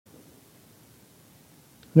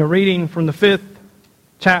Now, reading from the 5th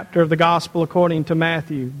chapter of the Gospel according to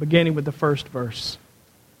Matthew, beginning with the first verse.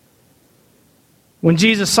 When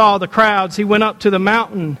Jesus saw the crowds, he went up to the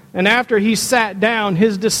mountain, and after he sat down,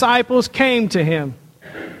 his disciples came to him.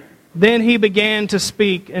 Then he began to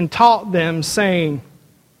speak and taught them, saying,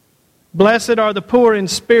 "Blessed are the poor in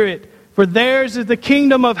spirit, for theirs is the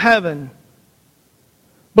kingdom of heaven.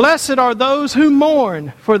 Blessed are those who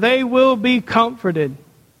mourn, for they will be comforted.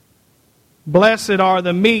 Blessed are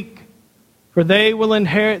the meek, for they will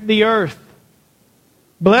inherit the earth.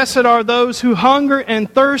 Blessed are those who hunger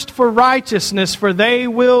and thirst for righteousness, for they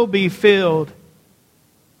will be filled.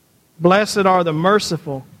 Blessed are the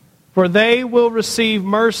merciful, for they will receive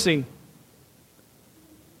mercy.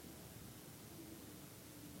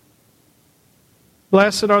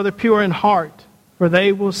 Blessed are the pure in heart, for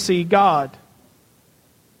they will see God.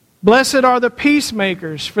 Blessed are the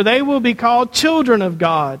peacemakers, for they will be called children of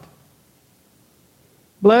God.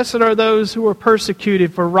 Blessed are those who are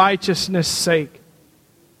persecuted for righteousness' sake,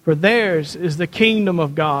 for theirs is the kingdom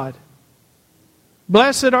of God.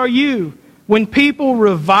 Blessed are you when people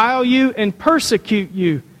revile you and persecute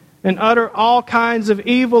you and utter all kinds of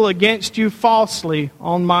evil against you falsely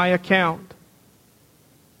on my account.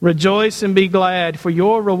 Rejoice and be glad, for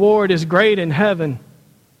your reward is great in heaven.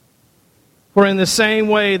 For in the same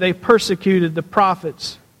way they persecuted the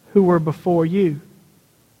prophets who were before you."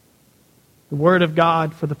 The word of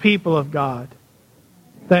God for the people of God.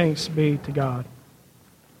 Thanks be to God.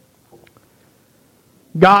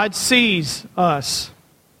 God sees us.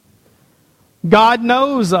 God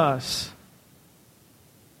knows us.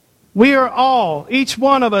 We are all, each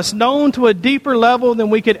one of us, known to a deeper level than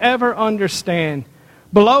we could ever understand,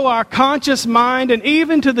 below our conscious mind and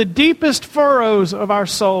even to the deepest furrows of our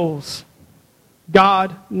souls.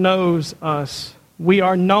 God knows us. We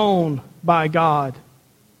are known by God.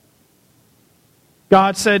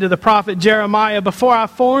 God said to the prophet Jeremiah, "Before I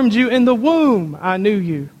formed you in the womb, I knew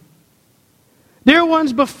you." Dear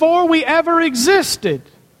ones, before we ever existed,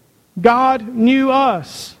 God knew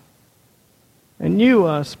us and knew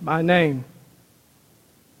us by name.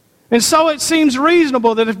 And so it seems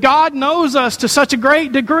reasonable that if God knows us to such a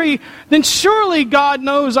great degree, then surely God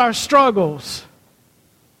knows our struggles.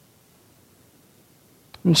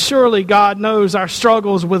 And surely God knows our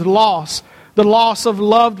struggles with loss, the loss of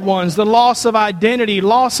loved ones, the loss of identity,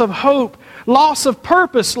 loss of hope, loss of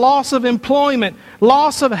purpose, loss of employment,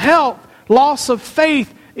 loss of health, loss of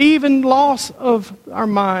faith, even loss of our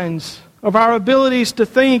minds, of our abilities to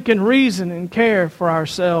think and reason and care for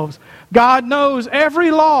ourselves. God knows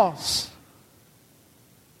every loss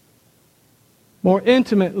more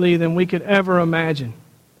intimately than we could ever imagine.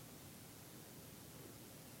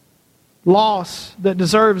 Loss that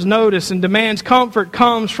deserves notice and demands comfort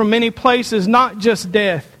comes from many places, not just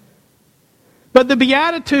death. But the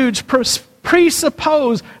Beatitudes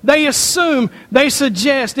presuppose, they assume, they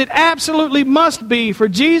suggest, it absolutely must be for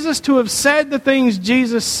Jesus to have said the things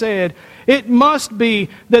Jesus said. It must be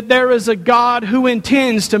that there is a God who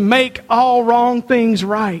intends to make all wrong things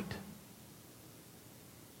right.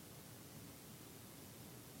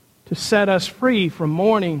 To set us free from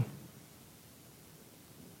mourning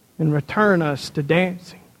and return us to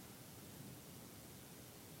dancing.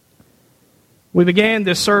 We began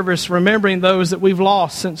this service remembering those that we've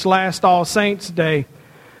lost since last All Saints' Day.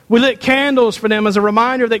 We lit candles for them as a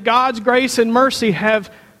reminder that God's grace and mercy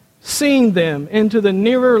have seen them into the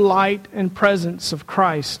nearer light and presence of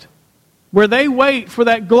Christ, where they wait for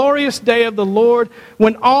that glorious day of the Lord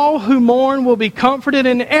when all who mourn will be comforted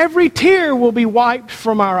and every tear will be wiped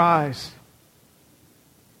from our eyes.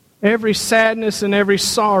 Every sadness and every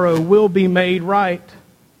sorrow will be made right.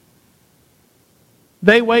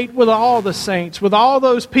 They wait with all the saints, with all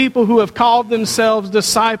those people who have called themselves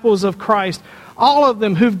disciples of Christ, all of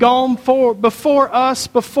them who've gone before us,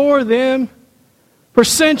 before them, for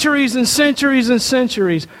centuries and centuries and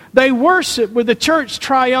centuries. They worship with the church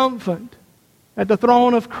triumphant at the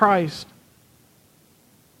throne of Christ,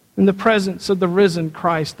 in the presence of the risen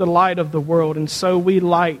Christ, the light of the world. And so we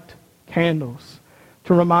light candles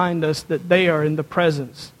to remind us that they are in the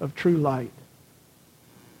presence of true light.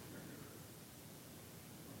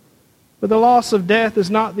 But the loss of death is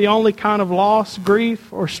not the only kind of loss,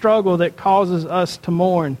 grief, or struggle that causes us to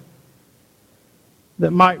mourn, that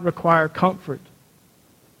might require comfort.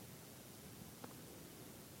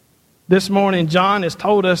 This morning, John has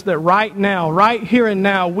told us that right now, right here and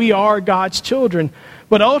now, we are God's children.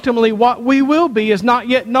 But ultimately, what we will be is not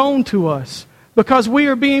yet known to us, because we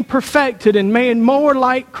are being perfected and made more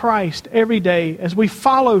like Christ every day as we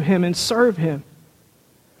follow Him and serve Him.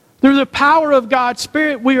 Through the power of God's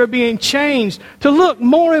Spirit, we are being changed to look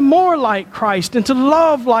more and more like Christ and to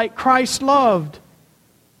love like Christ loved.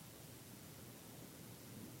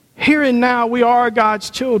 Here and now, we are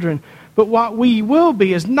God's children, but what we will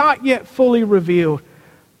be is not yet fully revealed.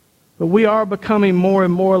 But we are becoming more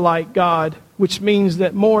and more like God, which means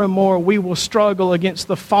that more and more we will struggle against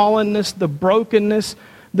the fallenness, the brokenness,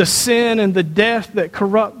 the sin, and the death that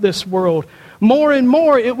corrupt this world. More and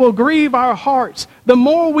more it will grieve our hearts. The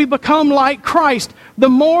more we become like Christ, the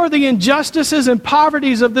more the injustices and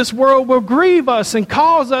poverties of this world will grieve us and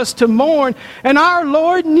cause us to mourn. And our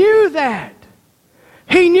Lord knew that.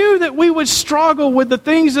 He knew that we would struggle with the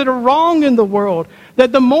things that are wrong in the world.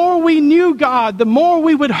 That the more we knew God, the more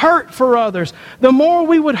we would hurt for others. The more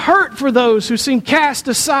we would hurt for those who seem cast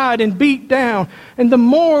aside and beat down. And the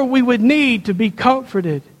more we would need to be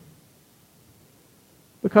comforted.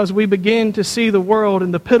 Because we begin to see the world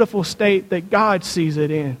in the pitiful state that God sees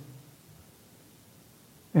it in.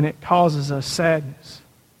 And it causes us sadness.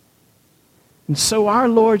 And so our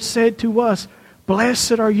Lord said to us,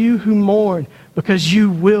 "Blessed are you who mourn, because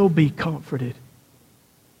you will be comforted."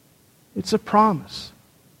 It's a promise.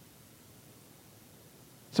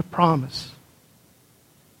 It's a promise.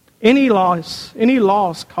 Any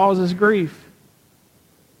loss causes grief.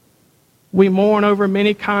 We mourn over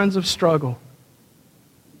many kinds of struggle.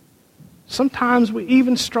 Sometimes we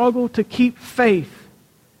even struggle to keep faith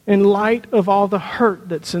in light of all the hurt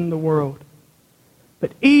that's in the world.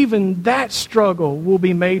 But even that struggle will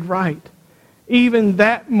be made right. Even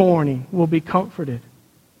that mourning will be comforted.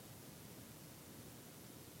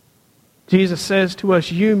 Jesus says to us,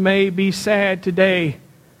 you may be sad today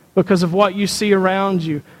because of what you see around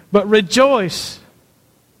you, but rejoice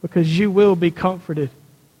because you will be comforted.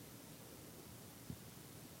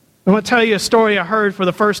 I want to tell you a story I heard for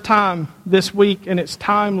the first time this week, and it's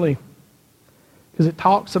timely because it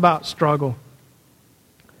talks about struggle.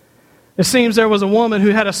 It seems there was a woman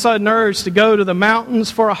who had a sudden urge to go to the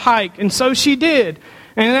mountains for a hike, and so she did.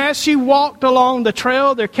 And as she walked along the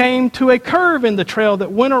trail, there came to a curve in the trail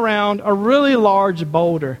that went around a really large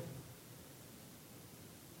boulder.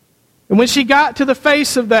 And when she got to the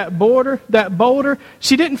face of that boulder,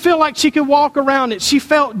 she didn't feel like she could walk around it. She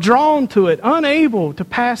felt drawn to it, unable to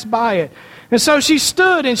pass by it. And so she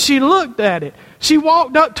stood and she looked at it. She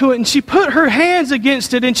walked up to it and she put her hands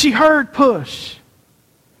against it and she heard push.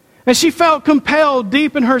 And she felt compelled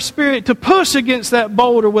deep in her spirit to push against that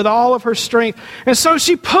boulder with all of her strength. And so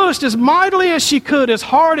she pushed as mightily as she could, as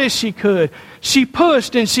hard as she could. She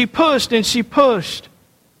pushed and she pushed and she pushed.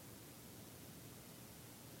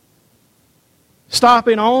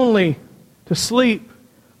 Stopping only to sleep,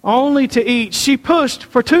 only to eat. She pushed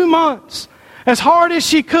for 2 months. As hard as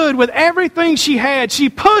she could with everything she had, she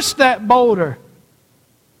pushed that boulder.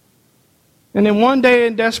 And then one day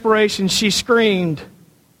in desperation, she screamed,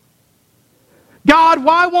 "God,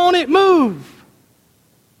 why won't it move?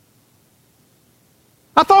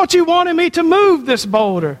 I thought you wanted me to move this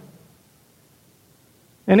boulder."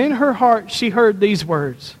 And in her heart, she heard these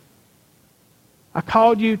words, "I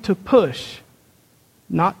called you to push,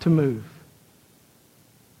 not to move."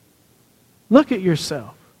 Look at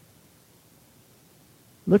yourself.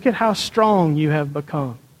 Look at how strong you have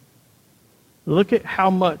become. Look at how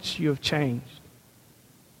much you have changed.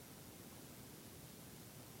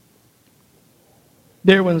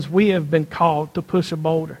 Dear ones, we have been called to push a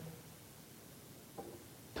boulder,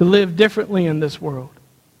 to live differently in this world,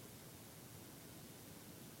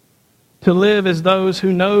 to live as those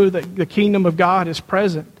who know that the kingdom of God is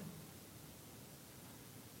present,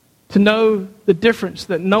 to know the difference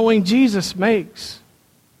that knowing Jesus makes.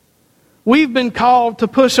 We've been called to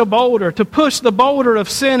push a boulder, to push the boulder of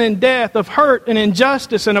sin and death, of hurt and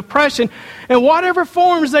injustice and oppression, in whatever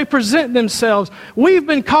forms they present themselves. We've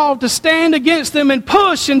been called to stand against them and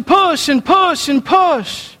push and push and push and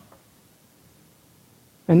push.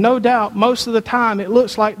 And no doubt, most of the time, it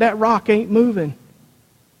looks like that rock ain't moving.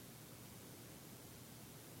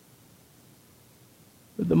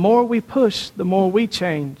 But the more we push, the more we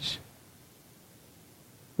change.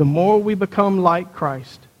 The more we become like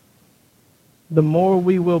Christ, the more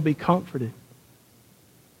we will be comforted.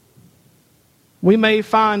 We may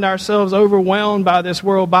find ourselves overwhelmed by this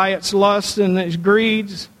world, by its lusts and its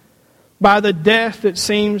greeds, by the death that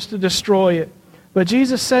seems to destroy it. But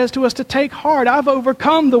Jesus says to us to take heart. I've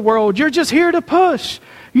overcome the world. You're just here to push.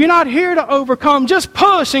 You're not here to overcome. Just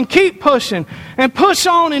push and keep pushing and push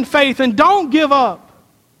on in faith and don't give up.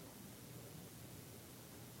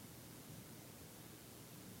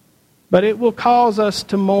 But it will cause us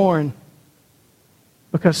to mourn,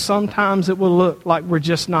 because sometimes it will look like we're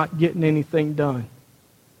just not getting anything done.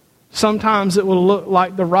 Sometimes it will look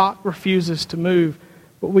like the rock refuses to move,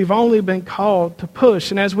 but we've only been called to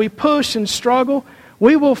push. And as we push and struggle,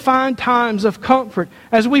 we will find times of comfort.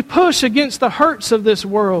 As we push against the hurts of this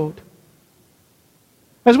world,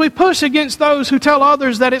 as we push against those who tell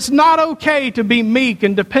others that it's not okay to be meek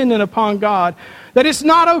and dependent upon God, that it's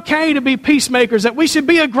not okay to be peacemakers, that we should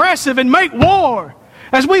be aggressive and make war.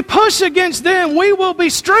 As we push against them, we will be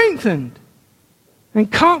strengthened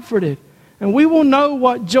and comforted. And we will know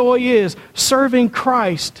what joy is, serving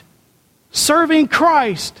Christ. Serving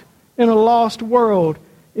Christ in a lost world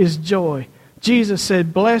is joy. Jesus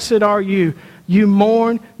said, "Blessed are you. You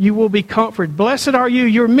mourn, you will be comforted. Blessed are you,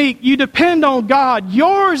 you're meek. You depend on God.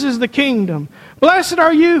 Yours is the kingdom. Blessed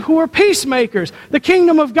are you who are peacemakers. The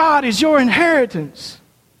kingdom of God is your inheritance."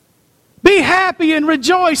 Be happy and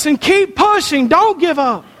rejoice and keep pushing. Don't give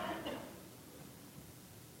up.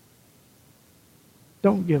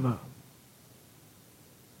 Don't give up.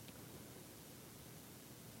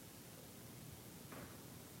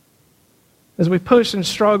 As we push and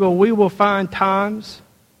struggle, we will find times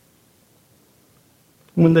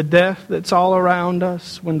when the death that's all around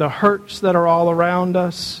us, when the hurts that are all around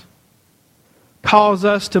us, cause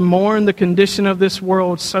us to mourn the condition of this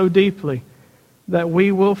world so deeply that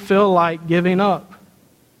we will feel like giving up.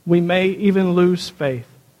 We may even lose faith.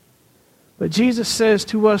 But Jesus says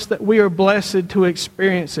to us that we are blessed to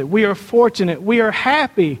experience it. We are fortunate. We are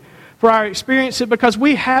happy for our experience it because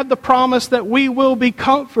we have the promise that we will be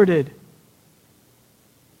comforted.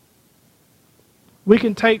 We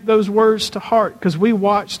can take those words to heart because we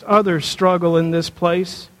watched others struggle in this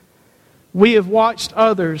place. We have watched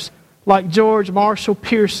others like George Marshall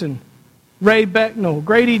Pearson, Ray Becknell,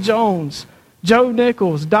 Grady Jones, Joe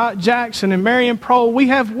Nichols, Dot Jackson, and Marion Prohl. We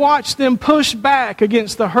have watched them push back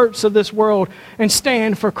against the hurts of this world and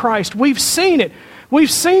stand for Christ. We've seen it.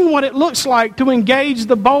 We've seen what it looks like to engage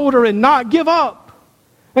the boulder and not give up.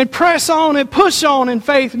 And press on and push on in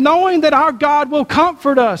faith, knowing that our God will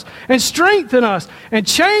comfort us and strengthen us and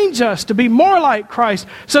change us to be more like Christ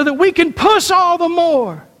so that we can push all the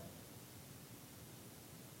more.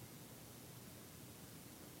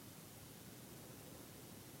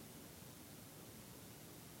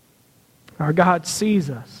 Our God sees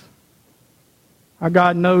us. Our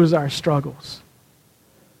God knows our struggles.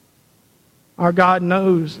 Our God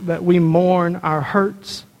knows that we mourn our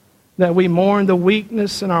hurts, that we mourn the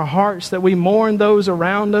weakness in our hearts, that we mourn those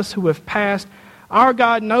around us who have passed. Our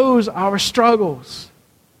God knows our struggles.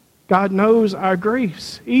 God knows our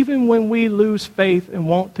griefs, even when we lose faith and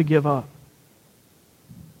want to give up.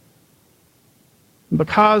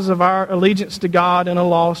 Because of our allegiance to God in a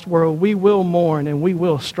lost world, we will mourn and we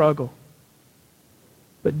will struggle.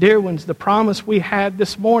 But dear ones, the promise we had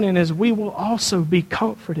this morning is we will also be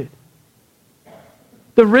comforted.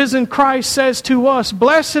 The risen Christ says to us,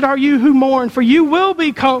 "Blessed are you who mourn, for you will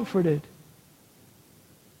be comforted."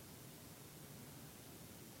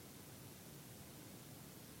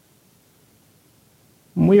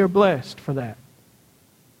 And we are blessed for that.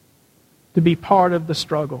 To be part of the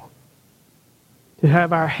struggle. To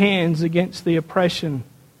have our hands against the oppression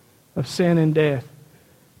of sin and death.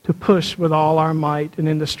 To push with all our might and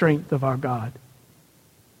in the strength of our God.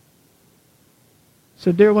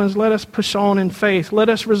 So, dear ones, let us push on in faith. Let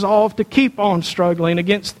us resolve to keep on struggling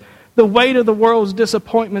against the weight of the world's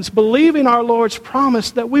disappointments, believing our Lord's promise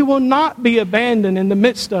that we will not be abandoned in the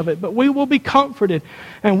midst of it, but we will be comforted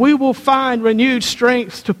and we will find renewed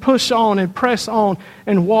strength to push on and press on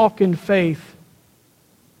and walk in faith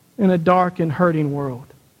in a dark and hurting world.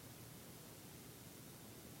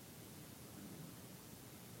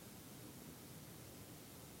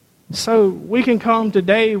 So we can come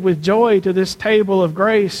today with joy to this table of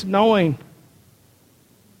grace, knowing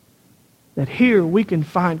that here we can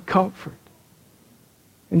find comfort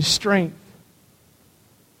and strength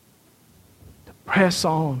to press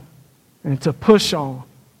on and to push on,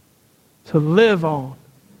 to live on,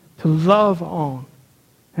 to love on,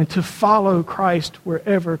 and to follow Christ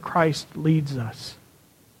wherever Christ leads us,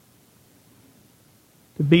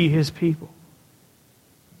 to be His people.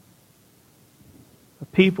 A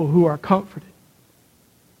people who are comforted.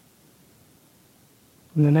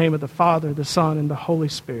 In the name of the Father, the Son, and the Holy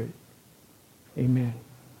Spirit. Amen.